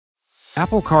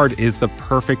Apple Card is the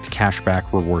perfect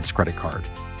cashback rewards credit card.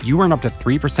 You earn up to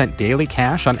 3% daily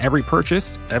cash on every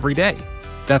purchase every day.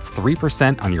 That's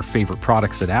 3% on your favorite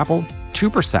products at Apple,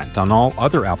 2% on all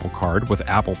other Apple Card with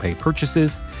Apple Pay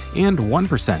purchases, and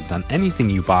 1% on anything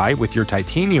you buy with your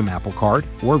titanium Apple Card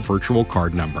or virtual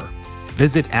card number.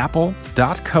 Visit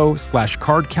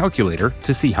apple.co/card calculator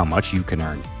to see how much you can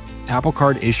earn. Apple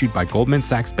Card issued by Goldman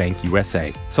Sachs Bank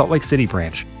USA, Salt Lake City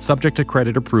branch, subject to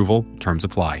credit approval, terms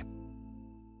apply.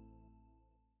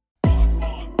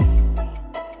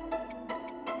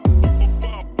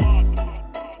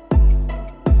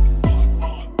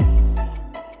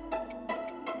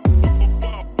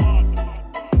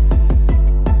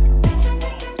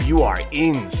 You are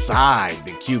inside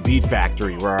the QB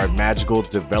factory where our magical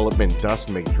development does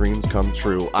make dreams come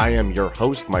true. I am your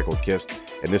host, Michael Kist,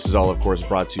 and this is all, of course,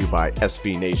 brought to you by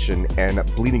SBNation and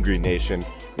Bleeding Green Nation.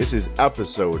 This is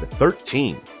episode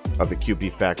 13 of the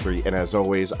QB factory, and as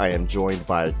always, I am joined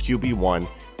by QB1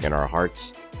 in our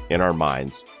hearts, in our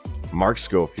minds, Mark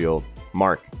Schofield.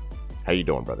 Mark, how you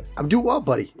doing, brother? I'm doing well,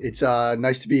 buddy. It's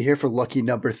nice to be here for lucky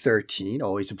number 13.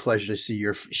 Always a pleasure to see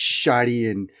your shiny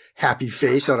and happy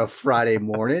face on a Friday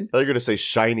morning. I thought you were going to say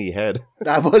shiny head.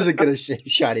 I wasn't going to say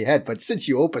shiny head, but since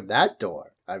you opened that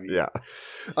door, I mean. Yeah.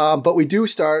 But we do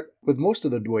start with most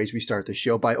of the ways we start the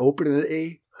show by opening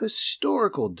a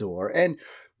historical door. And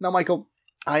now, Michael,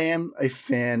 I am a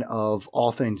fan of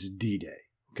all things D-Day,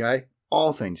 okay?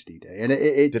 All things D-Day. And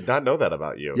it did not know that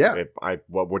about you. Yeah.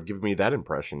 What would give me that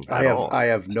impression I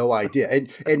have no idea.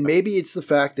 And maybe it's the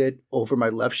fact that over my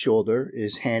left shoulder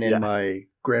is hanging my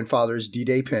grandfather's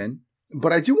D-Day pin.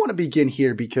 But I do want to begin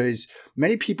here because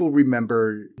many people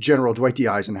remember General Dwight D.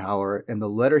 Eisenhower and the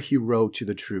letter he wrote to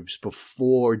the troops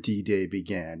before D-Day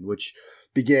began, which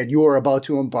began, "You are about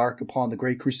to embark upon the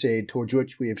great crusade towards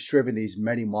which we have striven these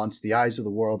many months. The eyes of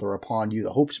the world are upon you.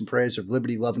 The hopes and prayers of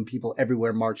liberty-loving people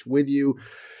everywhere march with you,"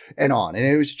 and on. And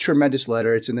it was a tremendous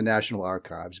letter. It's in the National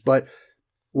Archives. But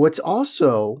what's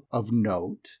also of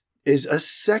note is a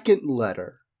second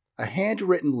letter, a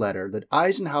handwritten letter that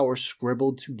Eisenhower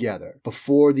scribbled together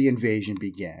before the invasion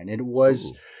began. And it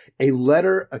was a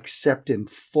letter accepting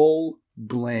full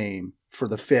blame for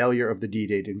the failure of the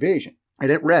D-Day invasion.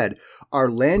 And it read,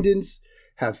 "Our landings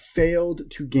have failed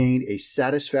to gain a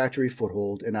satisfactory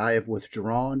foothold, and I have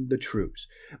withdrawn the troops.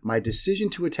 My decision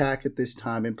to attack at this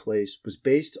time and place was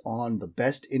based on the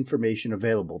best information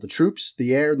available. The troops,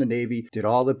 the air, and the Navy did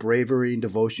all that bravery and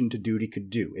devotion to duty could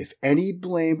do. If any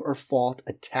blame or fault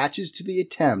attaches to the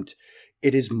attempt,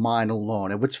 it is mine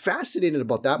alone." And what's fascinating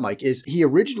about that, Mike, is he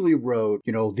originally wrote,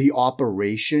 the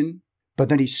operation. But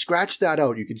then he scratched that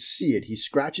out. You can see it. He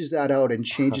scratches that out and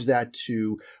changes that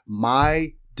to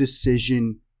 "my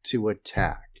decision to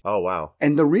attack." Oh, wow.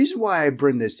 And the reason why I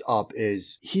bring this up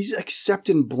is he's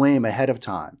accepting blame ahead of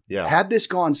time. Yeah. Had this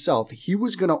gone south, he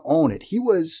was going to own it. He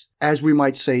was, as we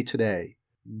might say today,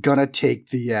 going to take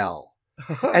the L.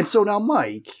 And so now,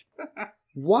 Mike,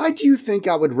 why do you think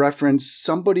I would reference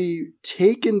somebody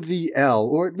taking the L,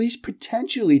 or at least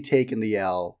potentially taking the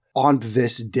L, on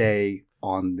this day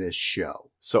on this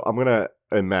show? So I'm going to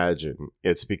imagine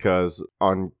it's because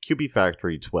on QB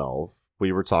Factory 12,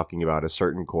 we were talking about a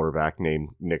certain quarterback named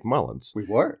Nick Mullins. We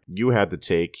were. You had the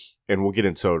take, and we'll get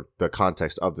into the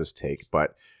context of this take,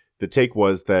 but the take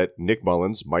was that Nick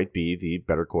Mullins might be the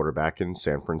better quarterback in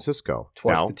San Francisco.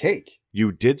 Twas the take.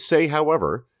 You did say,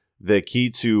 however, the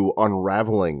key to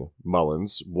unraveling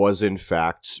Mullins was in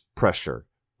fact pressure,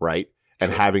 right?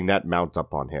 And having that mount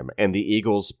up on him. And the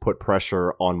Eagles put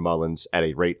pressure on Mullins at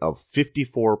a rate of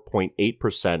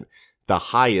 54.8%, the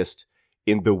highest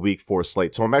in the Week 4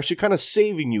 slate. So I'm actually kind of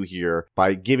saving you here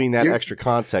by giving that extra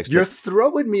context. You're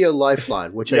throwing me a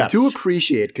lifeline, which I do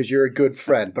appreciate because you're a good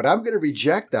friend. But I'm going to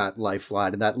reject that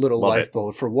lifeline and that little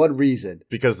lifeboat for one reason.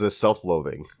 Because of the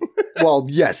self-loathing. Well,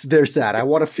 yes, there's that. I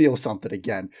want to feel something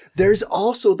again. There's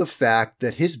also the fact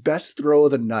that his best throw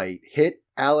of the night hit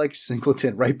Alex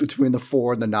Singleton right between the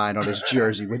 4 and the 9 on his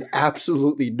jersey with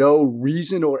absolutely no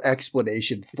reason or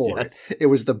explanation for it. It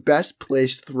was the best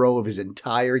placed throw of his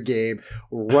entire game,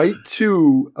 right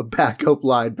to a backup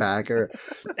linebacker.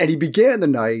 And he began the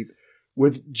night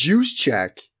with juice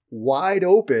check wide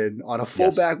open on a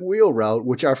fullback wheel route,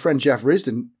 which our friend Jeff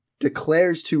Risdon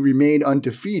declares to remain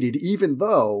undefeated, even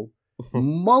though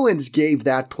Mullins gave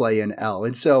that play an L.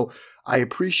 And so I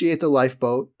appreciate the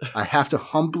lifeboat. I have to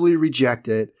humbly reject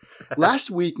it.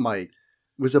 Last week, Mike,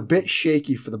 was a bit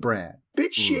shaky for the brand.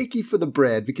 Shaky for the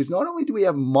brand because not only do we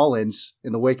have Mullins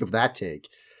in the wake of that take,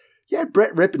 you had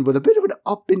Brett Rippon with a bit of an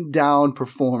up and down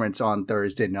performance on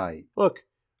Thursday night. Look,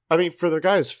 I mean, for the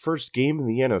guy's first game in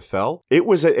the NFL, it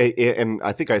was and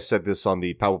I think I said this on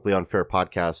the Probably Unfair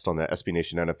podcast on the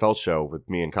SBNation NFL show with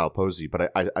me and Kyle Posey,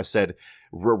 but I said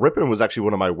Rippon was actually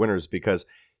one of my winners because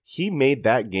he made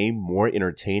that game more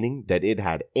entertaining than it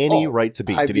had any right to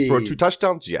be. Did he throw 2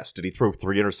 touchdowns? Yes. Did he throw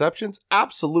 3 interceptions?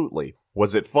 Absolutely.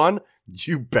 Was it fun?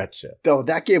 You betcha. No,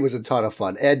 that game was a ton of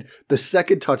fun. And the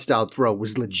second touchdown throw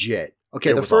was legit.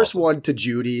 Okay, the first one to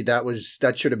Judy,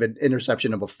 that should have been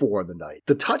interception number 4 of the night.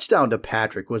 The touchdown to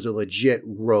Patrick was a legit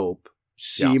rope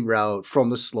seam route from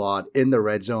the slot in the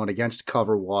red zone against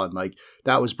cover 1. Like,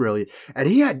 that was brilliant. And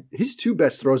he had his 2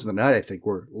 best throws of the night, I think,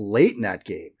 were late in that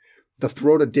game. The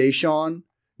throw to Deshaun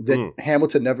that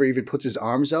Hamilton never even puts his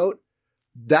arms out,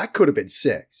 that could have been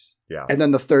 6. Yeah. And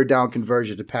then the third down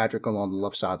conversion to Patrick along the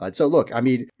left sideline. So, look, I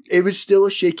mean, it was still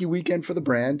a shaky weekend for the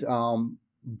brand.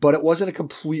 But it wasn't a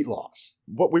complete loss.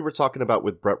 What we were talking about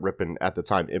with Brett Rippon at the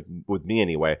time, with me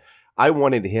anyway, I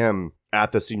wanted him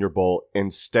at the Senior Bowl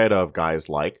instead of guys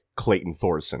like Clayton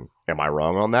Thorson. Am I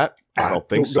wrong on that? I don't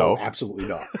think so. No, absolutely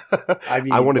not.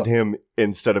 I wanted him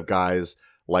instead of guys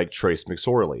like Trace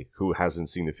McSorley, who hasn't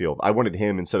seen the field. I wanted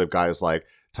him instead of guys like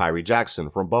Tyree Jackson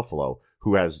from Buffalo,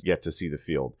 who has yet to see the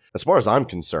field. As far as I'm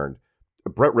concerned,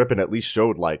 Brett Rippon at least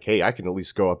showed like, hey, I can at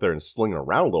least go out there and sling it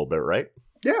around a little bit, right?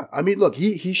 Yeah, I mean, look,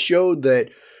 he showed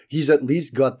that he's at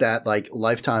least got that like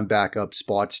lifetime backup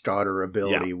spot starter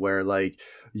ability where like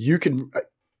you can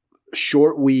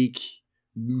short week,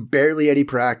 barely any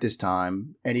practice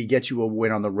time, and he gets you a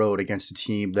win on the road against a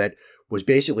team that was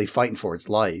basically fighting for its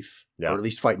life, or at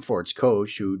least fighting for its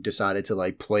coach, who decided to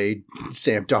like play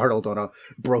Sam Darnold on a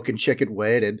broken chicken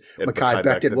wing, and Mekhi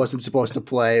Becton wasn't supposed to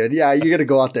play. And you're going to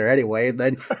go out there anyway. And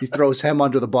then he throws him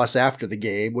under the bus after the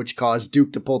game, which caused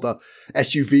Duke to pull the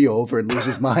SUV over and lose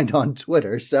his mind on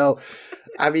Twitter. So,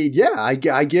 I mean, I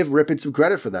give Rippon some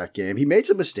credit for that game. He made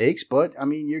some mistakes, but I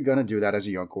mean, you're going to do that as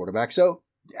a young quarterback. So,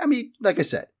 I mean, like I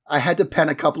said, I had to pen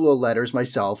a couple of letters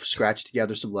myself, scratch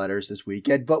together some letters this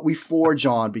weekend, but we forge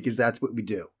on because that's what we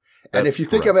do. And if you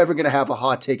think I'm ever going to have a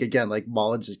hot take again, like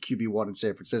Mullins is QB1 in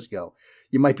San Francisco,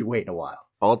 you might be waiting a while.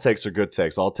 All takes are good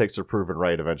takes. All takes are proven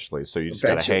right eventually. So you just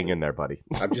got to hang in there, buddy.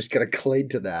 I'm just going to cling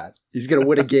to that. He's going to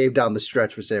win a game down the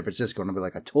stretch for San Francisco. And I'll be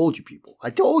like, I told you people. I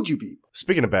told you people.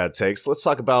 Speaking of bad takes, let's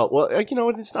talk about, well, you know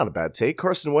what? It's not a bad take.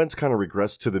 Carson Wentz kind of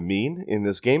regressed to the mean in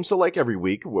this game. So like every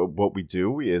week, what we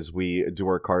do is we do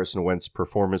our Carson Wentz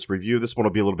performance review. This one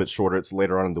will be a little bit shorter. It's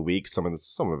later on in the week. Some of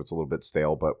it's a little bit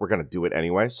stale, but we're going to do it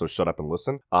anyway. So shut up and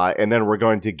listen. And then we're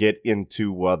going to get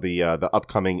into the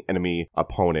upcoming enemy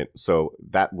opponent. So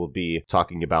that will be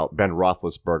talking about Ben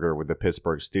Roethlisberger with the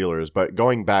Pittsburgh Steelers. But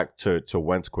going back to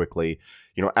Wentz quickly,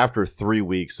 you know, after 3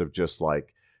 weeks of just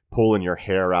like pulling your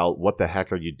hair out, what the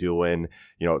heck are you doing?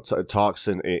 You know, talks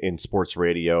in sports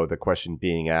radio, the question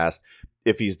being asked,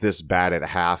 if he's this bad at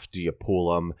half, do you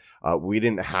pull him? We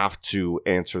didn't have to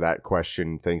answer that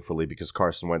question, thankfully, because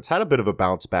Carson Wentz had a bit of a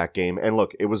bounce back game. And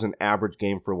look, it was an average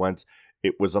game for Wentz.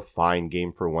 It was a fine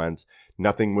game for Wentz.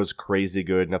 Nothing was crazy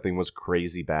good. Nothing was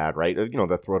crazy bad, right? You know,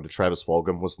 the throw to Travis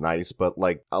Fulgham was nice, but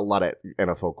like a lot of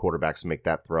NFL quarterbacks make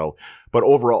that throw. But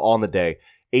overall on the day,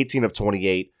 18 of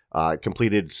 28,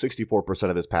 completed 64%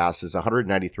 of his passes,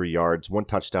 193 yards, 1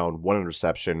 touchdown, 1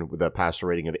 interception with a passer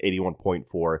rating of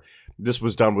 81.4. This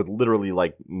was done with literally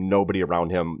like nobody around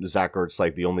him. Zach Ertz,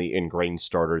 like the only ingrained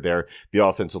starter there. The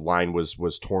offensive line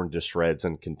was torn to shreds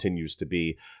and continues to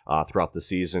be throughout the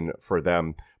season for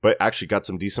them. But actually got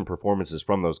some decent performances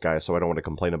from those guys, so I don't want to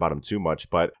complain about him too much.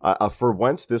 But for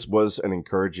Wentz, this was an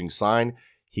encouraging sign.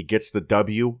 He gets the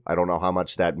W. I don't know how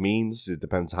much that means. It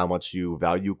depends how much you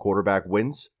value quarterback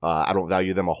wins. I don't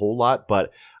value them a whole lot,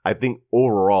 but I think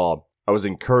overall, I was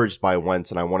encouraged by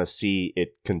Wentz, and I want to see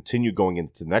it continue going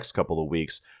into the next couple of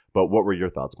weeks. But what were your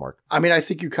thoughts, Mark? I mean, I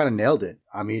think you kind of nailed it.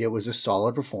 I mean, it was a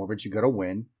solid performance. You got to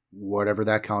win, whatever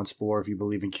that counts for, if you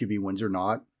believe in QB wins or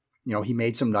not. You know, he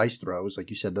made some nice throws.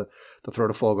 Like you said, the throw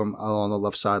to Fulgham on the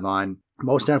left sideline.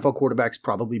 Most NFL quarterbacks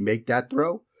probably make that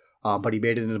throw, but he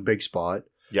made it in a big spot.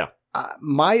 Yeah.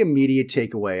 My immediate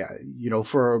takeaway, you know,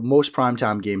 for most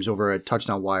primetime games over at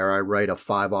Touchdown Wire, I write a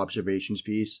 5 observations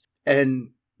piece.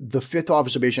 And the 5th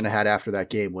observation I had after that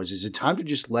game was, is it time to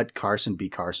just let Carson be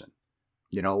Carson?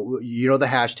 You know the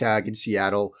hashtag in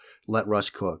Seattle, let Russ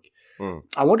cook.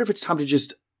 I wonder if it's time to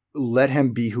just let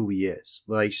him be who he is.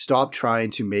 Like, stop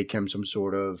trying to make him some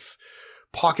sort of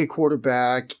pocket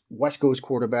quarterback, West Coast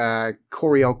quarterback,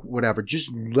 choreo, whatever.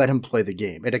 Just let him play the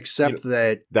game and accept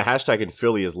that. The hashtag in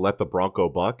Philly is let the Bronco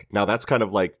buck. Now, that's kind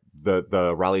of like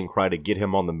the rallying cry to get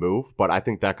him on the move, but I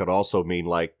think that could also mean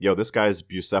like, yo, this guy's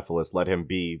Bucephalus, let him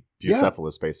be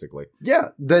Bucephalus, basically. Yeah,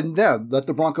 then let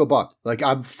the Bronco buck. Like,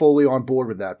 I'm fully on board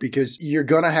with that because you're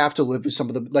going to have to live with some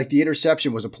of the, like the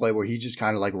interception was a play where he just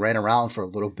kind of like ran around for a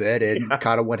little bit and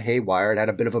kind of went haywire and had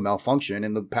a bit of a malfunction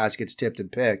and the pass gets tipped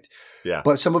and picked. Yeah.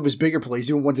 But some of his bigger plays,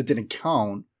 even ones that didn't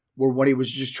count, were when he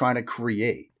was just trying to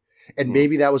create. And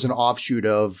maybe that was an offshoot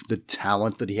of the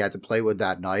talent that he had to play with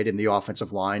that night and the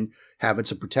offensive line having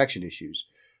some protection issues.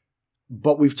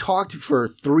 But we've talked for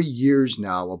 3 years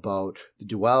now about the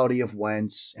duality of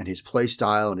Wentz and his play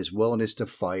style and his willingness to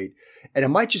fight. And it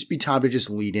might just be time to just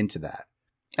lead into that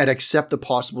and accept the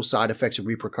possible side effects and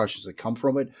repercussions that come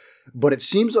from it. But it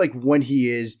seems like when he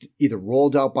is either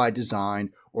rolled out by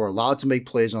design or allowed to make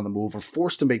plays on the move or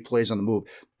forced to make plays on the move,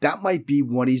 that might be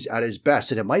when he's at his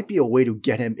best. And it might be a way to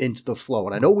get him into the flow.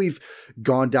 And I know we've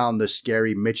gone down the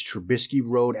scary Mitch Trubisky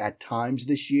road at times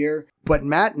this year, but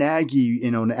Matt Nagy,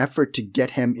 in an effort to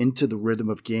get him into the rhythm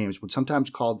of games, would sometimes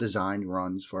call design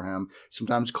runs for him,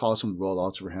 sometimes call some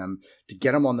rollouts for him to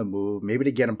get him on the move, maybe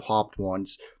to get him popped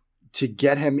once, to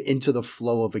get him into the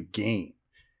flow of a game.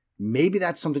 Maybe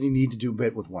that's something you need to do a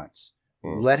bit with Wentz.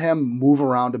 Let him move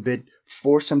around a bit,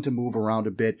 force him to move around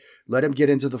a bit, let him get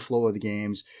into the flow of the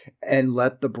games, and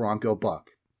let the Bronco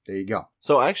buck. There you go.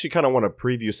 So I actually kind of want to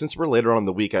preview, since we're later on in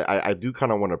the week, I do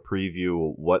kind of want to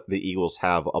preview what the Eagles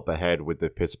have up ahead with the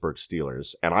Pittsburgh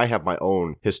Steelers. And I have my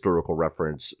own historical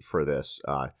reference for this.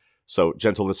 So,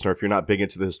 gentle listener, if you're not big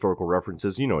into the historical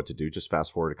references, you know what to do. Just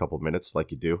fast forward a couple of minutes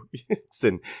like you do.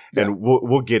 and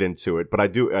we'll get into it. But I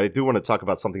do want to talk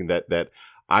about something that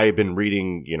I've been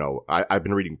reading. I've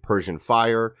been reading Persian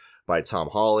Fire by Tom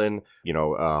Holland.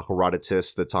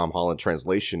 Herodotus, the Tom Holland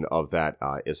translation of that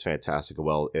is fantastic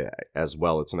as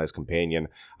well. It's a nice companion.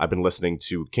 I've been listening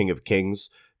to King of Kings,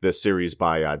 the series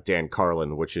by Dan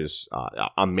Carlin, which is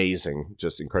amazing,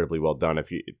 just incredibly well done.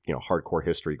 If you hardcore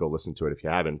history, go listen to it if you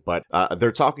haven't. But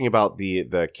they're talking about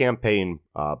the campaign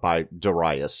by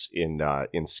Darius in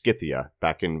Scythia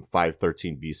back in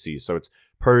 513 BC. So it's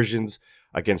Persians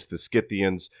against the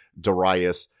Scythians,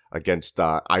 Darius against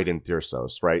Aiden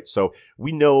Thyrsos, right? So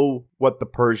we know what the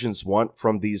Persians want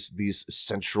from these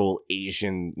Central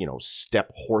Asian,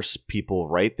 steppe horse people,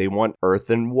 right? They want earth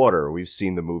and water. We've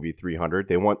seen the movie 300.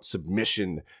 They want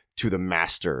submission to the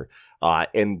master.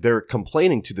 And they're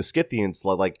complaining to the Scythians,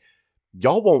 like,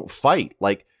 y'all won't fight.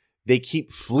 Like, they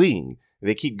keep fleeing.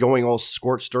 They keep going all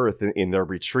scorched earth in their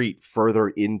retreat further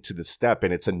into the steppe,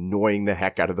 and it's annoying the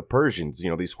heck out of the Persians.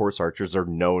 These horse archers are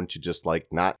known to just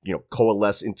not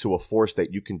coalesce into a force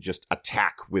that you can just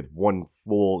attack with one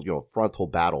full, frontal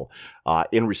battle.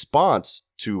 In response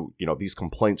to, these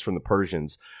complaints from the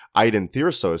Persians, Aiden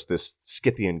Thyrsos, this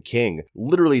Scythian king,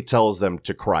 literally tells them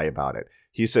to cry about it.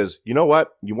 He says, you know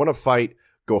what? You want to fight?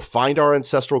 Go find our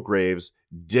ancestral graves,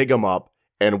 dig them up,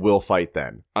 and we'll fight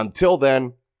then. Until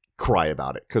then, cry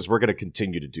about it, because we're going to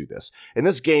continue to do this. And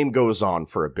this game goes on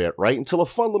for a bit, right? Until a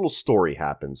fun little story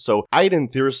happens. So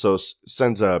Aiden Thyrsos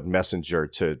sends a messenger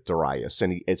to Darius,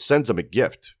 and it sends him a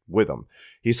gift with him.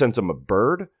 He sends him a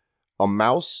bird, a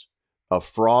mouse, a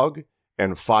frog,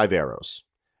 and 5 arrows.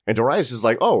 And Darius is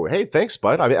like, oh, hey, thanks,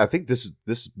 bud. I think this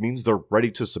means they're ready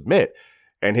to submit.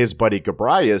 And his buddy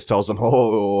Gabrias tells him,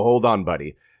 oh, hold on,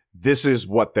 buddy. This is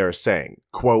what they're saying.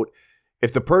 Quote,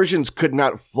 if the Persians could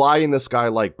not fly in the sky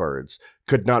like birds,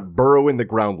 could not burrow in the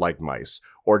ground like mice,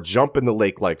 or jump in the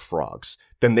lake like frogs,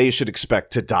 then they should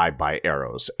expect to die by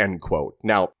arrows, end quote.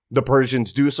 Now, the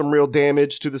Persians do some real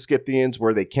damage to the Scythians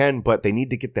where they can, but they need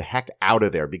to get the heck out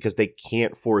of there because they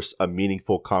can't force a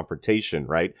meaningful confrontation,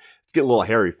 right? It's getting a little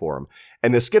hairy for them.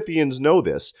 And the Scythians know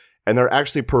this, and they're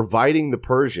actually providing the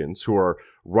Persians, who are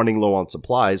running low on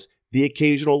supplies, the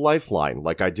occasional lifeline,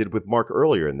 like I did with Mark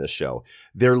earlier in this show.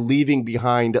 They're leaving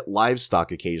behind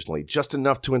livestock occasionally, just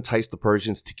enough to entice the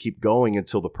Persians to keep going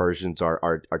until the Persians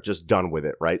are just done with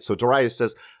it, right? So Darius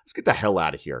says, let's get the hell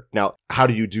out of here. Now, how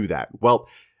do you do that? Well,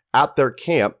 at their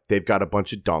camp, they've got a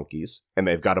bunch of donkeys, and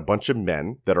they've got a bunch of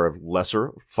men that are of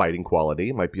lesser fighting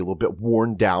quality, might be a little bit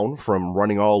worn down from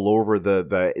running all over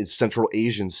the Central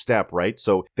Asian steppe, right?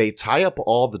 So they tie up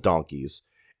all the donkeys,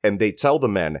 and they tell the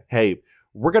men, hey,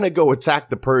 we're going to go attack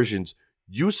the Persians.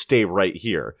 You stay right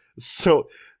here. So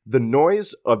the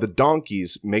noise of the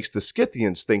donkeys makes the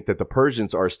Scythians think that the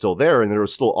Persians are still there, and there are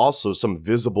still also some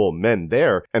visible men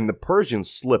there, and the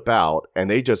Persians slip out, and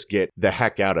they just get the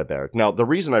heck out of there. Now, the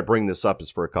reason I bring this up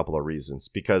is for a couple of reasons,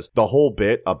 because the whole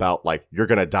bit about, you're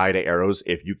going to die to arrows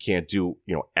if you can't do,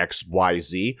 X, Y,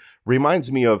 Z,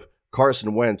 reminds me of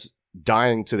Carson Wentz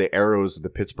dying to the arrows of the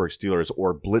Pittsburgh Steelers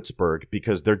or Blitzburgh,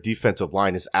 because their defensive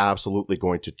line is absolutely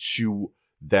going to chew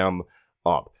them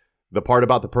up. The part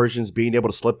about the Persians being able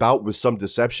to slip out with some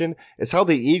deception is how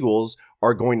the Eagles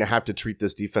are going to have to treat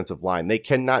this defensive line. They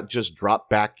cannot just drop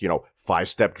back,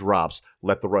 5-step drops,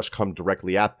 let the rush come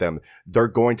directly at them. They're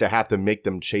going to have to make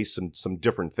them chase some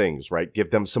different things, right?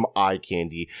 Give them some eye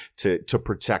candy to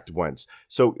protect Wentz.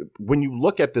 So when you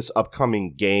look at this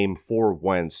upcoming game for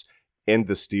Wentz and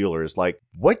the Steelers, like,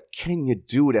 what can you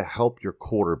do to help your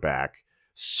quarterback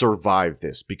survive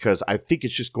this? Because I think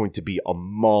it's just going to be a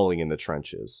mauling in the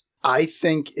trenches. I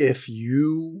think if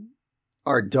you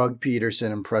are Doug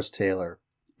Peterson and Press Taylor,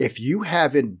 if you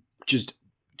haven't just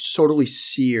totally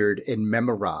seared and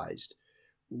memorized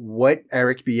what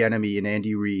Eric Bieniemy and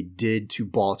Andy Reid did to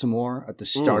Baltimore at the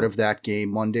start of that game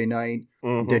Monday night,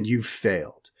 then you've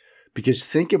failed. Because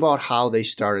think about how they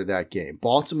started that game.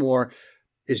 Baltimore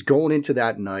is going into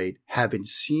that night having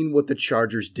seen what the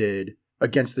Chargers did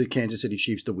against the Kansas City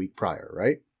Chiefs the week prior,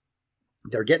 right?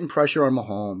 They're getting pressure on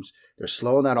Mahomes. They're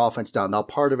slowing that offense down. Now,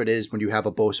 part of it is when you have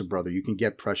a Bosa brother, you can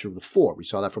get pressure with 4. We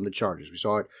saw that from the Chargers. We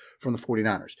saw it from the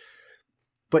 49ers.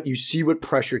 But you see what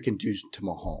pressure can do to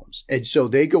Mahomes. And so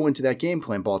they go into that game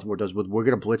plan, Baltimore does, with we're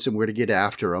going to blitz him, we're going to get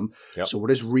after him. Yep. So what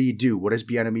does Reed do? What does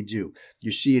Bieniemy do?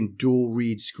 You're seeing dual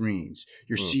read screens.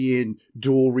 You're seeing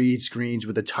dual read screens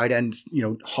with a tight end,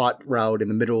 hot route in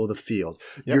the middle of the field.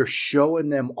 Yep. You're showing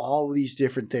them all these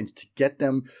different things to get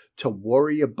them to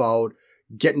worry about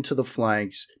getting to the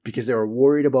flanks because they were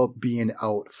worried about being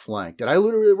outflanked. And I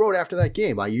literally wrote after that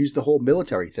game, I used the whole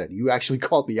military thing. You actually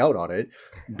called me out on it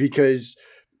because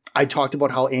I talked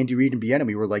about how Andy Reid and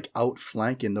Bieniemy were like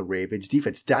outflanking the Ravens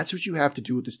defense. That's what you have to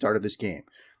do at the start of this game.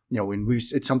 And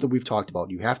it's something we've talked about.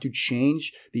 You have to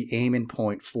change the aim and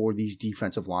point for these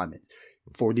defensive linemen,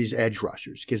 for these edge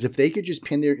rushers. Because if they could just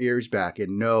pin their ears back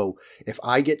and know if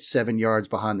I get 7 yards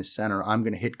behind the center, I'm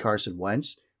going to hit Carson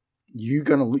Wentz, you're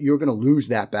gonna lose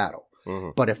that battle.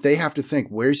 But if they have to think,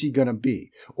 where's he gonna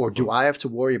be, or do I have to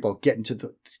worry about getting to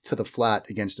the flat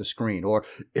against a screen, or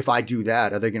if I do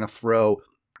that, are they gonna throw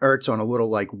Ertz on a little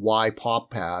like Y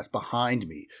pop pass behind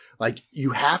me? Like,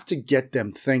 you have to get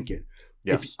them thinking.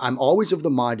 Yes, I'm always of the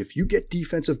mind, if you get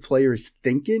defensive players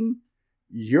thinking,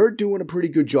 you're doing a pretty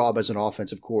good job as an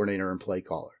offensive coordinator and play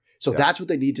caller. So that's what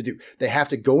they need to do. They have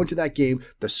to go into that game.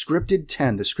 The scripted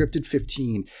 10, the scripted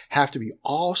 15 have to be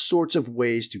all sorts of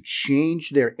ways to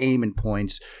change their aim and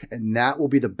points, and that will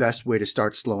be the best way to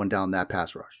start slowing down that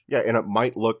pass rush. Yeah, and it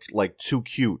might look like too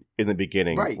cute in the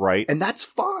beginning, right? And that's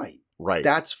fine. Right.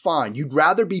 That's fine. You'd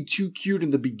rather be too cute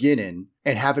in the beginning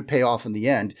and have it pay off in the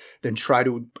end than try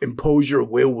to impose your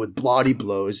will with bloody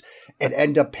blows and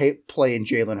end up playing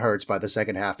Jalen Hurts by the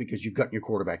second half because you've gotten your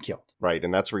quarterback killed. Right,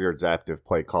 and that's where your adaptive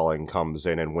play calling comes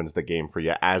in and wins the game for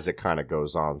you as it kind of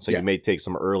goes on. So you may take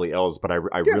some early L's, but I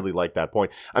really like that point.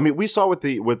 I mean, we saw what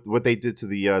they did to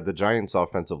the Giants'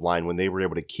 offensive line when they were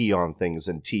able to key on things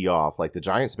and tee off. Like, the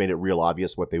Giants made it real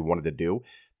obvious what they wanted to do.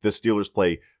 The Steelers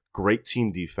play great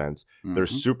team defense. They're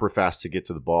super fast to get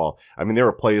to the ball. I mean, there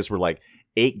were plays where like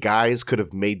 8 guys could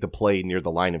have made the play near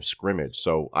the line of scrimmage.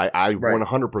 So I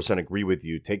 100% agree with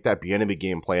you. Take that Bieniemy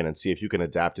game plan and see if you can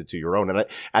adapt it to your own. And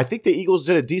I think the Eagles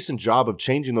did a decent job of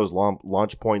changing those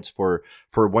launch points for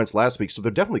Wentz last week. So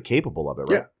they're definitely capable of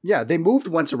it, right? Yeah. They moved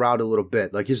Wentz around a little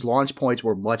bit. Like, his launch points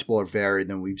were much more varied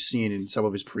than we've seen in some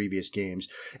of his previous games.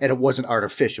 And it wasn't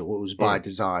artificial. It was by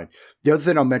design. The other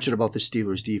thing I'll mention about the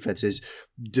Steelers defense is,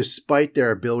 despite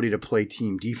their ability to play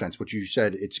team defense, which you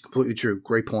said, it's completely true.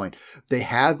 Great point. They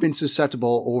have been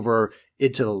susceptible over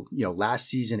into last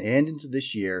season and into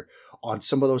this year on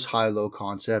some of those high-low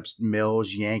concepts,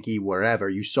 Mills, Yankee, wherever.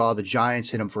 You saw the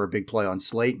Giants hit him for a big play on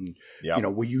Slayton.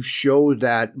 Where you show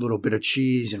that little bit of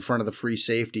cheese in front of the free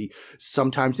safety.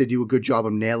 Sometimes they do a good job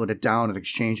of nailing it down and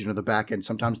exchanging to the back end.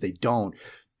 Sometimes they don't.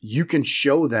 You can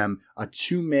show them a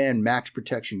 2-man max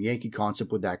protection Yankee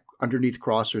concept with that underneath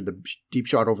crosser, the deep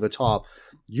shot over the top.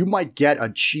 You might get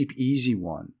a cheap, easy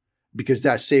one, because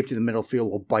that safety in the middle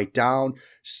field will bite down,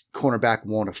 cornerback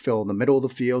won't fill in the middle of the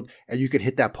field, and you could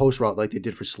hit that post route like they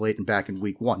did for Slayton back in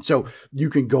week 1. So you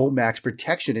can go max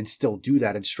protection and still do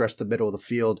that and stress the middle of the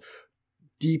field,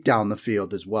 deep down the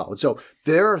field as well. And so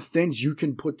there are things you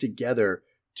can put together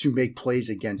to make plays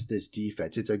against this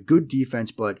defense. It's a good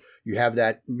defense, but you have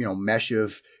that mesh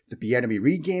of the Bieniemy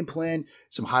Reid game plan,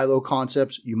 some high-low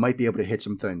concepts. You might be able to hit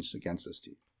some things against this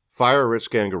team. Fire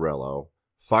Rich Gangarello,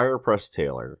 fire Press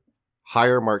Taylor,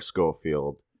 hire Mark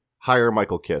Schofield, hire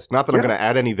Michael Kist. Not that I'm Yeah. going to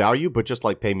add any value, but just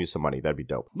like pay me some money. That'd be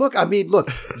dope. Look,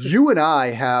 you and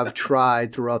I have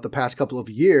tried throughout the past couple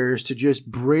of years to just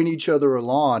bring each other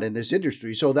along in this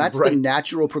industry. So that's the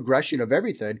natural progression of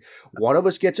everything. One of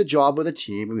us gets a job with a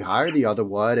team. We hire the other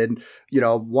one. And,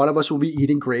 one of us will be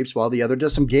eating grapes while the other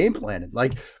does some game planning.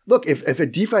 Like, look, if a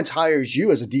defense hires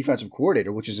you as a defensive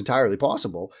coordinator, which is entirely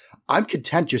possible, I'm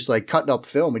content just like cutting up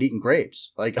film and eating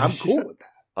grapes. Like, I'm cool with that.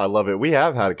 I love it. We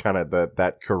have had kind of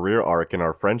that career arc in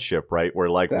our friendship, right? Where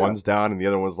like one's down and the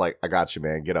other one's like, I got you,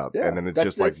 man, get up. Yeah. And then it's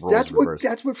just like roles reverse.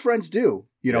 That's what friends do.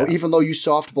 Even though you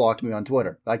soft blocked me on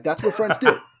Twitter. Like, that's what friends do.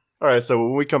 All right. So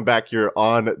when we come back here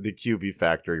on the QB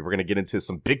Factory, we're going to get into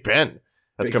some Big Ben.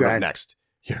 That's coming up next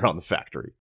here on the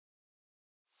Factory.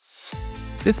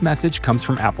 This message comes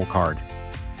from Apple Card.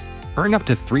 Earn up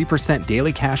to 3%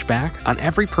 daily cash back on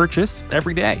every purchase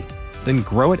every day. Then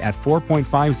grow it at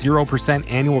 4.50%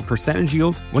 annual percentage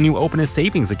yield when you open a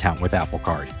savings account with Apple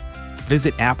Card.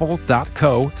 Visit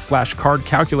apple.co/card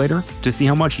calculator to see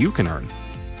how much you can earn.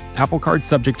 Apple Card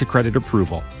subject to credit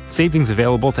approval. Savings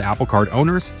available to Apple Card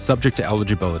owners subject to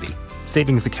eligibility.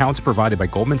 Savings accounts provided by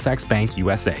Goldman Sachs Bank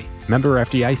USA. Member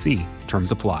FDIC.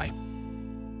 Terms apply.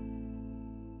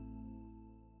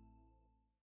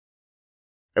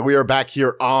 And we are back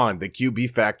here on the QB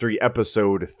Factory,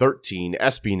 episode 13,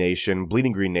 SBNation,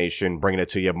 Bleeding Green Nation, bringing it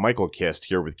to you. Michael Kist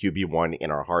here with QB1 in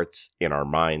our hearts, in our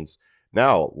minds.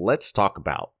 Now, let's talk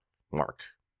about Mark.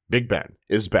 Big Ben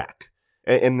is back.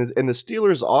 And the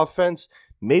Steelers' offense,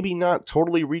 maybe not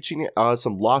totally reaching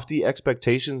some lofty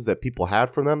expectations that people had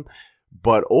for them,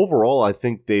 but overall, I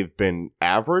think they've been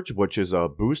average, which is a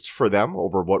boost for them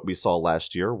over what we saw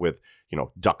last year with,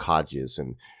 Duck Hodges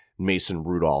and Mason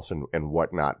Rudolph and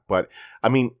whatnot. But I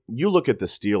mean, you look at the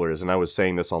Steelers, and I was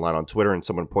saying this online on Twitter, and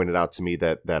someone pointed out to me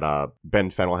that Ben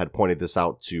Fennell had pointed this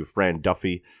out to Fran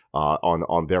Duffy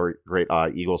on their great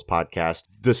Eagles podcast.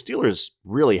 The Steelers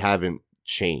really haven't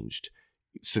changed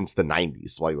since the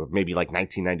 90s, like maybe like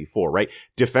 1994, right?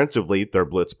 Defensively, they're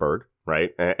Blitzburg,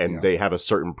 right? And they have a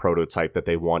certain prototype that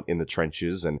they want in the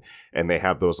trenches, and they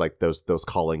have those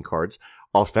calling cards.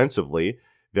 Offensively,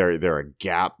 they're a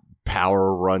gap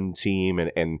power run team,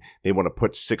 and they want to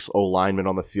put 6 O-linemen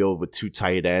on the field with 2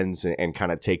 tight ends and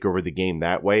kind of take over the game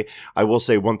that way. I will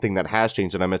say one thing that has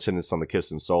changed, and I mentioned this on the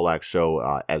Kist and Solak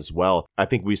show as well. I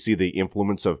think we see the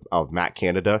influence of Matt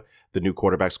Canada, the new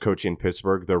quarterbacks coach in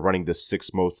Pittsburgh. They're running the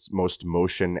 6th most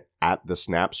motion at the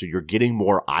snap. So you're getting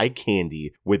more eye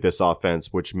candy with this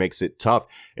offense, which makes it tough.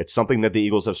 It's something that the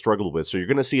Eagles have struggled with. So you're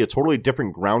going to see a totally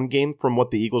different ground game from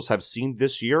what the Eagles have seen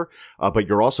this year. But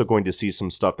you're also going to see some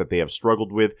stuff that they have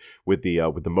struggled with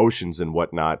the motions and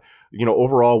whatnot.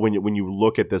 Overall, when you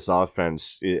look at this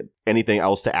offense, anything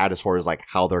else to add as far as like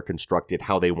how they're constructed,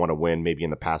 how they want to win, maybe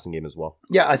in the passing game as well?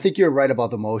 Yeah, I think you're right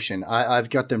about the motion. I've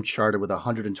got them charted with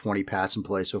 120 passing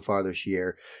plays so far this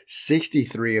year.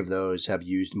 63 of those have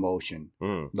used motion,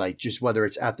 like just whether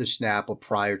it's at the snap or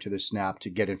prior to the snap to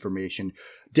get information.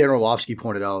 Dan Orlovsky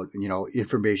pointed out,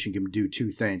 information can do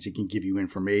 2 things. It can give you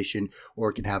information or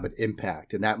it can have an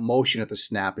impact. And that motion at the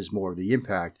snap is more of the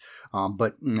impact.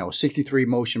 But 63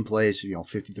 motion plays,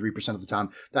 53% of the time,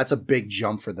 that's a big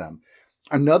jump for them.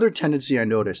 Another tendency I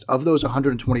noticed, of those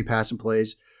 120 passing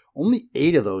plays, only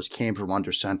 8 of those came from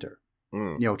under center.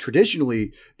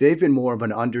 Traditionally, they've been more of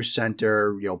an under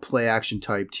center, play action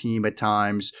type team at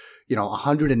times.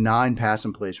 109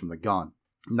 passing plays from the gun.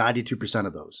 92%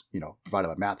 of those, provided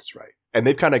my math is right. And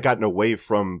they've kind of gotten away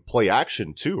from play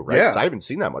action too, right? Because I haven't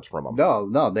seen that much from them.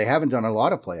 No, they haven't done a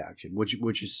lot of play action,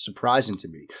 which is surprising to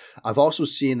me. I've also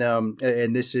seen them,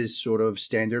 and this is sort of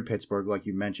standard Pittsburgh, like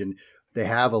you mentioned. They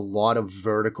have a lot of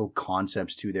vertical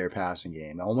concepts to their passing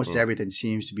game. Almost everything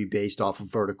seems to be based off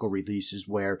of vertical releases,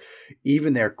 where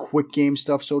even their quick game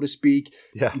stuff, so to speak,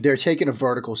 they're taking a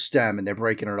vertical stem and they're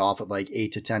breaking it off at like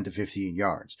 8 to 10 to 15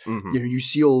 yards. Mm-hmm. You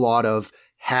see a lot of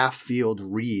half field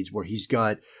reads where he's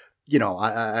got,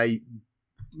 I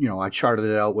charted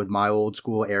it out with my old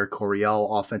school Eric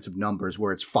Coryell offensive numbers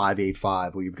where it's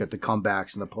 5-8-5, where you've got the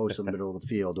comebacks in the post in the middle of the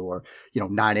field, or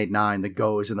 9-8-9, the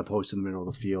goes in the post in the middle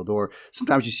of the field, or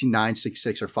sometimes you see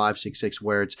 9-6-6 or 5-6-6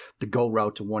 where it's the go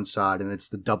route to one side and it's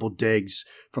the double digs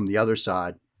from the other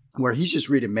side, where he's just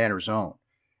reading man or zone.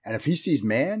 And if he sees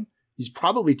man, he's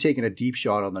probably taking a deep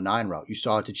shot on the 9 route. You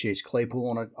saw it to Chase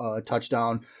Claypool on a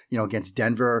touchdown, against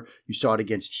Denver. You saw it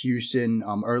against Houston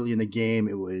early in the game.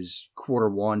 It was quarter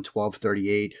 1,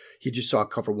 12:38. He just saw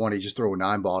cover 1. He just threw a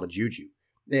 9 ball to Juju.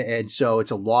 And so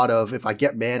it's a lot of, if I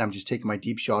get man, I'm just taking my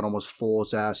deep shot, almost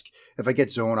Foles-esque. If I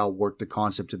get zone, I'll work the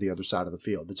concept to the other side of the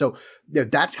field. And so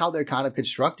that's how they're kind of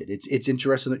constructed. It's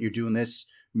interesting that you're doing this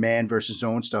man versus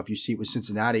zone stuff. You see it with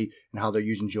Cincinnati and how they're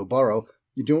using Joe Burrow.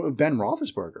 You're doing it with Ben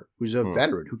Roethlisberger, who's a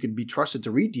veteran who can be trusted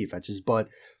to read defenses, but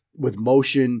with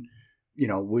motion,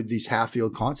 with these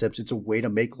half-field concepts, it's a way to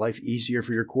make life easier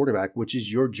for your quarterback, which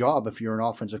is your job if you're an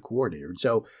offensive coordinator. And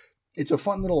so it's a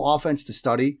fun little offense to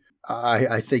study.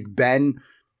 I think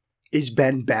is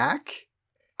Ben back?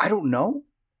 I don't know.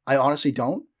 I honestly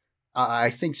don't. I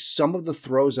think some of the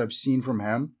throws I've seen from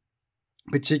him,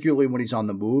 particularly when he's on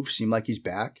the move, seem like he's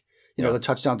back. The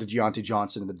touchdown to Deontay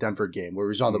Johnson in the Denver game where he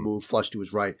was on the move, flushed to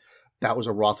his right. That was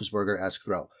a Roethlisberger-esque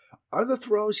throw. Other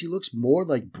throws, he looks more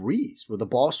like Breeze, where the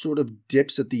ball sort of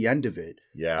dips at the end of it.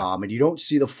 Yeah. And you don't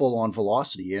see the full-on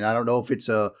velocity. And I don't know if it's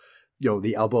the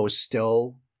elbow is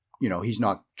still, he's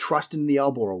not trusting the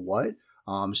elbow or what.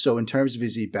 So in terms of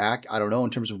is he back, I don't know.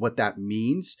 In terms of what that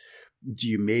means, do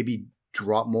you maybe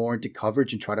drop more into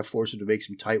coverage and try to force him to make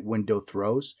some tight window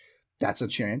throws? That's a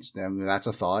chance. I mean, that's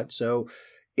a thought. So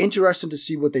interesting to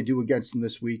see what they do against him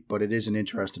this week, but it is an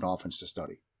interesting offense to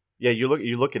study. Yeah, you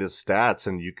look at his stats,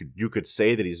 and you could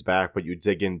say that he's back, but you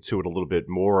dig into it a little bit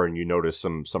more, and you notice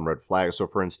some red flags. So,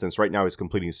 for instance, right now he's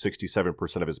completing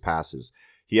 67% of his passes.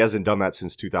 He hasn't done that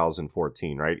since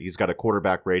 2014, right? He's got a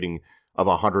quarterback rating of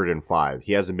 105.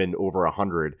 He hasn't been over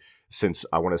 100 since,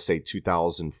 I want to say,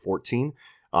 2014.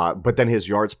 But then his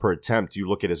yards per attempt, you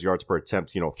look at his yards per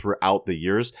attempt, throughout the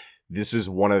years, this is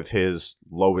one of his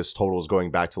lowest totals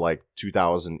going back to like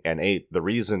 2008. The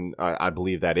reason I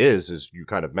believe that is you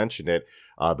kind of mentioned it,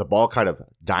 the ball kind of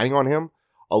dying on him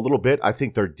a little bit. I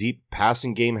think their deep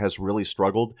passing game has really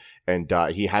struggled, and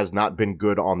he has not been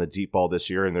good on the deep ball this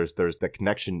year, and there's the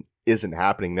connection isn't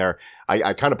happening there.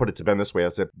 I kind of put it to Ben this way. I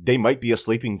said they might be a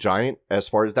sleeping giant as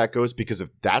far as that goes, because if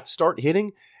that start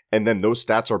hitting, and then those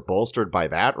stats are bolstered by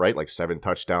that, right? Like 7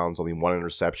 touchdowns, only 1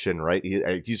 interception, right?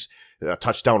 He's a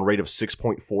touchdown rate of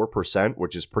 6.4%,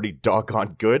 which is pretty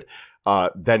doggone good.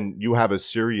 Then you have a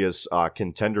serious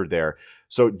contender there.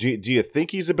 So do you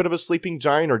think he's a bit of a sleeping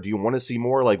giant, or do you want to see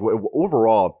more? Like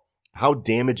overall, how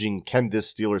damaging can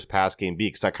this Steelers pass game be?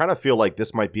 Because I kind of feel like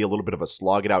this might be a little bit of a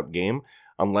slog it out game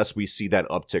unless we see that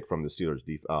uptick from the Steelers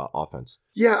offense.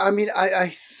 Yeah, I mean, I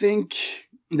think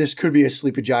this could be a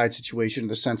sleeping giant situation in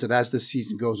the sense that as the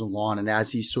season goes along and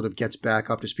as he sort of gets back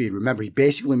up to speed, remember, he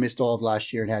basically missed all of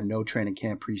last year and had no training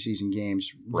camp preseason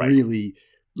games, right, really,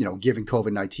 given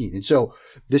COVID-19. And so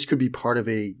this could be part of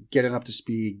a getting up to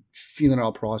speed, feeling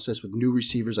out process with new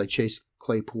receivers like Chase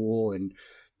Claypool, and,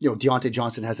 Deontay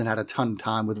Johnson hasn't had a ton of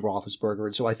time with Roethlisberger.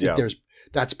 And so I think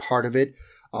that's part of it.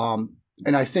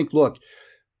 And I think, look,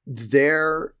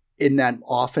 they're in that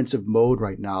offensive mode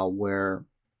right now where,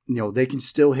 they can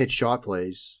still hit shot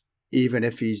plays even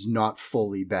if he's not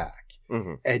fully back.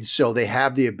 Mm-hmm. And so they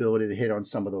have the ability to hit on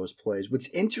some of those plays. What's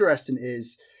interesting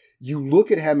is you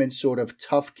look at him in sort of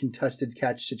tough contested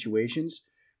catch situations,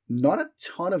 not a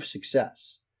ton of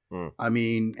success. I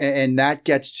mean, and that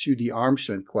gets to the arm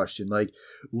strength question. Like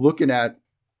looking at,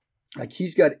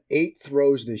 he's got 8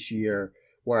 throws this year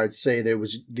where I'd say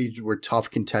these were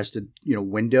tough contested,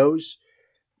 windows,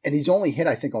 and he's only hit,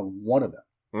 I think, on 1 of them.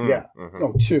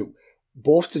 No, 2.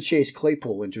 Both to Chase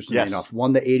Claypool, interestingly enough.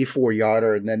 One, the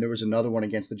 84-yarder, and then there was another one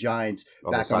against the Giants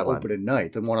back on opening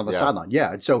night, the one on the sideline.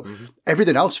 Yeah, and so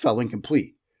everything else fell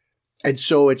incomplete. And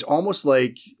so it's almost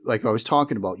like I was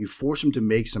talking about, you force him to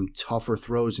make some tougher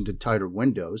throws into tighter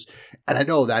windows. And I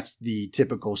know that's the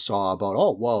typical saw about,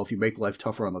 if you make life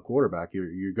tougher on the quarterback,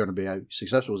 you're going to be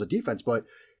successful as a defense. But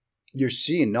you're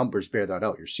seeing numbers bear that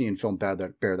out. You're seeing film bear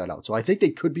that out. So I think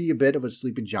they could be a bit of a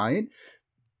sleeping giant.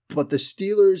 But the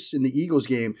Steelers in the Eagles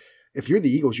game, if you're the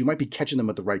Eagles, you might be catching them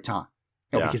at the right time.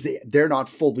 Because they're not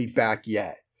fully back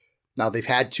yet. Now, they've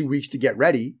had 2 weeks to get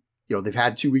ready. They've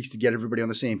had 2 weeks to get everybody on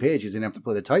the same page because they didn't have to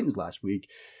play the Titans last week.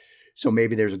 So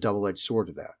maybe there's a double-edged sword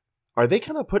to that. Are they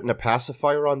kind of putting a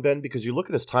pacifier on Ben? Because you look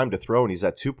at his time to throw, and he's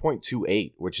at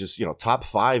 2.28, which is, top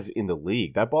 5 in the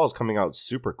league. That ball is coming out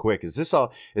super quick. Is this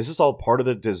all part of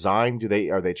the design?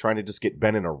 Are they trying to just get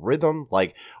Ben in a rhythm?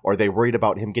 Like, are they worried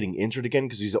about him getting injured again?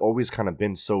 Because he's always kind of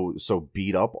been so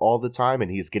beat up all the time, and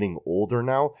he's getting older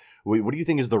now. What do you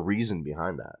think is the reason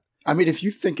behind that? I mean, if you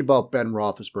think about Ben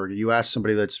Roethlisberger, you ask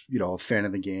somebody that's, a fan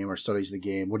of the game or studies the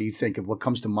game, what do you think of? What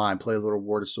comes to mind? Play a little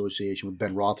word association with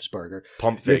Ben Roethlisberger.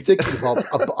 Pump fake. You're thinking about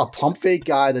a pump fake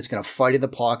guy that's going to fight in the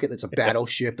pocket, that's a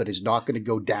battleship that is not going to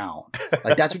go down.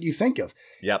 Like, that's what you think of.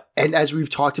 Yep. And as we've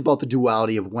talked about the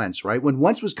duality of Wentz, right? When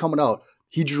Wentz was coming out,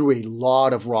 he drew a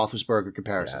lot of Roethlisberger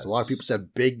comparisons. Yes. A lot of people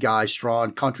said big guy,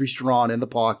 strong, country strong in the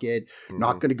pocket,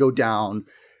 not going to go down.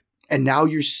 And now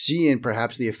you're seeing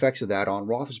perhaps the effects of that on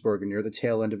Roethlisberger near the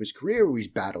tail end of his career, where he's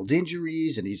battled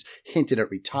injuries and he's hinted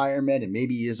at retirement, and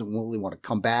maybe he doesn't really want to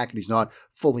come back and he's not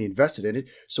fully invested in it.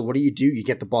 So what do? You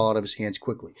get the ball out of his hands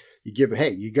quickly. You get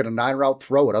a 9-route,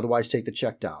 throw it, otherwise take the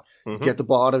check down. You get the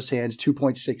ball out of his hands,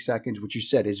 2.6 seconds, which you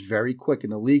said is very quick in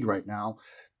the league right now.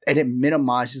 And it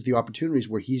minimizes the opportunities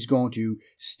where he's going to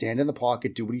stand in the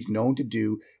pocket, do what he's known to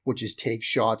do, which is take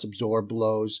shots, absorb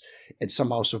blows, and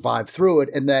somehow survive through it.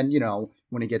 And then,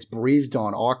 when he gets breathed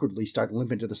on awkwardly, start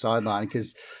limping to the sideline.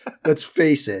 Because let's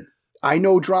face it, I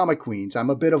know drama queens. I'm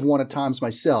a bit of one at times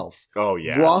myself. Oh,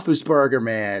 yeah. Roethlisberger,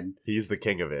 man. He's the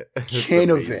king of it.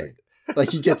 King of it.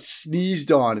 Like, he gets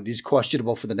sneezed on and he's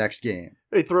questionable for the next game.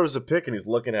 He throws a pick and he's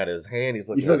looking at his hand. He's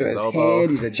looking at his elbow.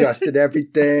 Hand. He's adjusted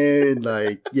everything.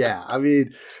 Like, yeah. I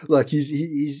mean, look,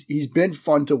 he's been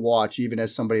fun to watch, even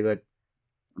as somebody that,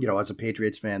 as a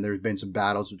Patriots fan, there's been some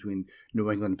battles between New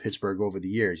England and Pittsburgh over the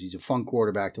years. He's a fun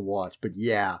quarterback to watch. But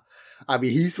yeah, I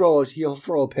mean, he'll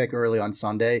throw a pick early on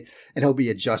Sunday and he'll be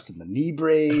adjusting the knee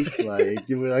brace. Like,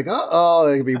 you'll be like,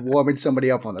 he'll be warming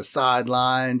somebody up on the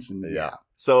sidelines. And yeah.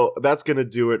 So that's going to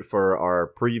do it for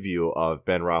our preview of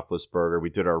Ben Roethlisberger.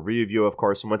 We did our review of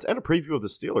Carson Wentz and a preview of the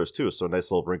Steelers, too. So a nice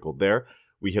little wrinkle there.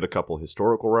 We hit a couple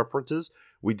historical references.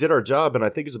 We did our job, and I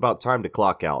think it's about time to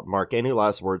clock out. Mark, any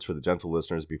last words for the gentle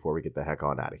listeners before we get the heck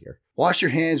on out of here? Wash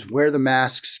your hands, wear the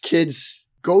masks. Kids,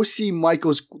 go see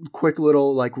Michael's quick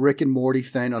little like Rick and Morty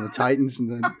thing on the Titans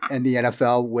and the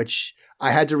NFL, which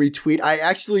I had to retweet.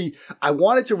 I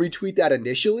wanted to retweet that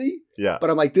initially. Yeah.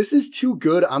 But I'm like, this is too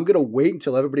good. I'm going to wait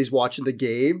until everybody's watching the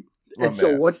game.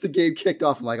 So once the game kicked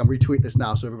off, I'm like, I'm retweeting this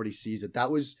now so everybody sees it. That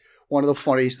was one of the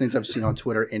funniest things I've seen on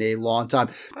Twitter in a long time.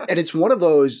 And it's one of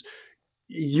those,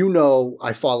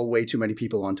 I follow way too many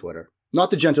people on Twitter. Not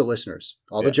the gentle listeners.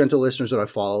 All the gentle listeners that I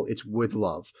follow, it's with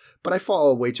love. But I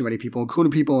follow way too many people,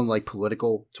 including people in like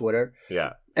political Twitter.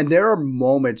 Yeah. And there are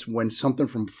moments when something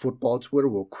from football Twitter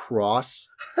will cross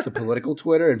to political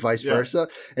Twitter and vice versa.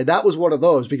 And that was one of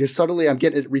those because suddenly I'm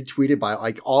getting it retweeted by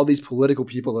like all these political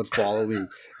people that follow me. And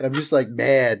I'm just like,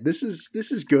 man, this is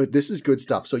good. This is good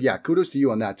stuff. So yeah, kudos to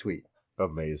you on that tweet.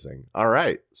 Amazing. All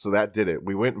right. So that did it.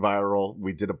 We went viral.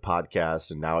 We did a podcast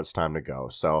and now it's time to go.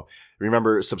 So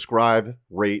remember, subscribe,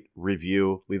 rate,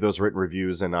 review, leave those written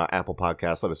reviews in Apple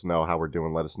Podcasts. Let us know how we're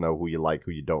doing. Let us know who you like,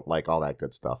 who you don't like, all that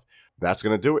good stuff. That's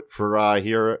going to do it for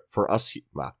here for us.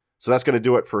 So that's going to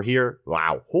do it for here.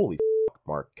 Wow. Holy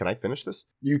Mark. Can I finish this?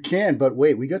 You can, but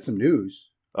wait, we got some news.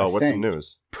 Oh, what's some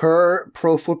news? Per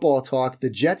Pro Football Talk,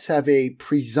 the Jets have a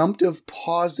presumptive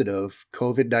positive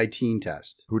COVID-19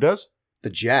 test. Who does? The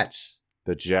Jets.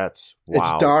 The Jets. Wow.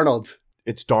 It's Darnold.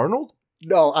 It's Darnold?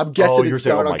 No, I'm guessing it's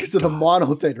Darnold because of the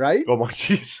mono thing, right? Oh, my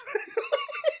jeez.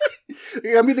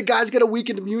 I mean, the guy's got a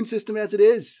weakened immune system as it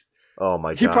is. Oh,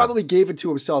 my God. He probably gave it to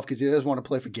himself because he doesn't want to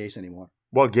play for Gase anymore.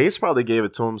 Well, Gase probably gave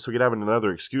it to him so he could have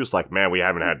another excuse like, man, we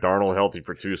haven't had Darnold healthy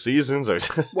for 2 seasons.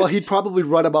 Well, he'd probably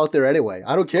run him out there anyway.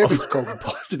 I don't care if he's COVID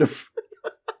positive.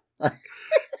 I'm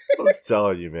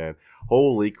telling you, man.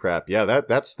 Holy crap. Yeah,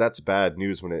 that's bad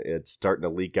news when it's starting to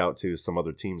leak out to some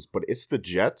other teams. But it's the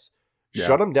Jets. Yeah.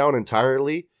 Shut them down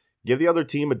entirely. Give the other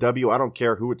team a W. I don't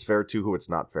care who it's fair to, who it's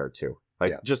not fair to.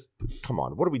 Just come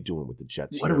on. What are we doing with the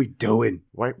Jets here? What are we doing?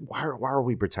 Why are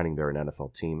we pretending they're an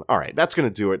NFL team? All right, that's going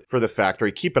to do it for the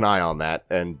factory. Keep an eye on that.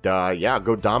 And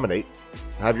go dominate.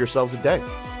 Have yourselves a day.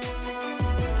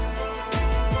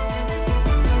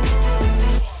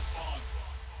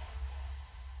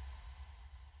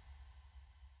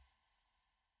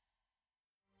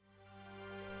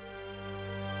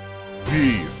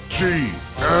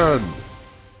 BGN.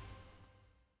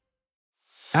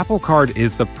 Apple Card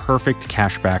is the perfect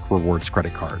cashback rewards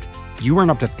credit card. You earn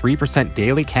up to 3%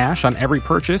 daily cash on every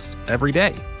purchase every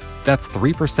day. That's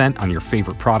 3% on your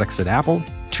favorite products at Apple,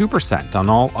 2% on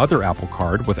all other Apple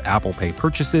Card with Apple Pay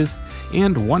purchases,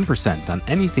 and 1% on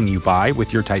anything you buy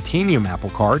with your titanium Apple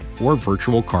Card or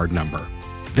virtual card number.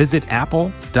 Visit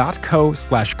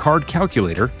apple.co/card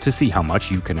calculator to see how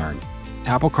much you can earn.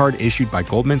 Apple Card issued by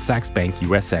Goldman Sachs Bank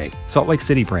USA, Salt Lake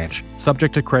City branch,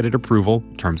 subject to credit approval,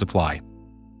 terms apply.